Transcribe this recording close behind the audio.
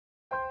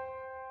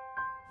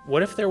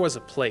What if there was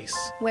a place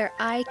where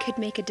I could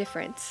make a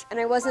difference? And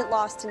I wasn't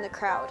lost in the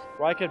crowd.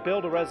 Where I could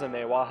build a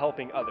resume while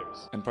helping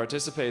others. And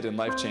participate in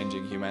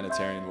life-changing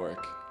humanitarian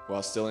work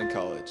while still in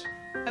college.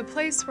 A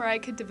place where I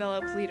could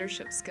develop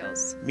leadership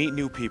skills. Meet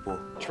new people.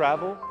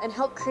 Travel. And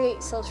help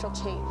create social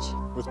change.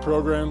 With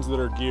programs that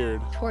are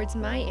geared towards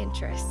my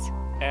interests.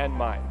 And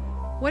mine.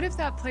 What if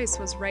that place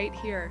was right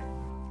here?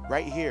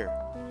 Right here.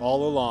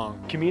 All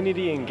along.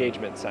 Community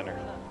Engagement Center.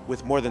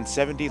 With more than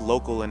 70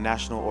 local and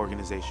national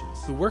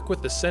organizations. Who work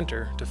with the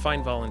center to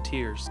find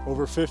volunteers.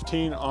 Over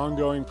 15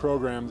 ongoing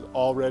programs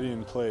already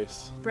in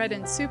place. Bread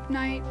and soup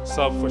night.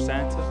 Sub for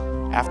Santa.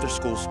 After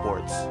school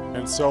sports.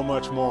 And so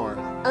much more.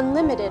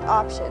 Unlimited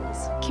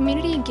options.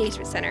 Community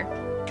Engagement Center.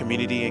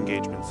 Community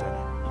Engagement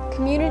Center.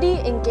 Community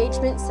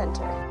Engagement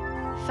Center.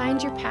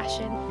 Find your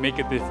passion. Make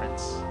a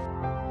difference.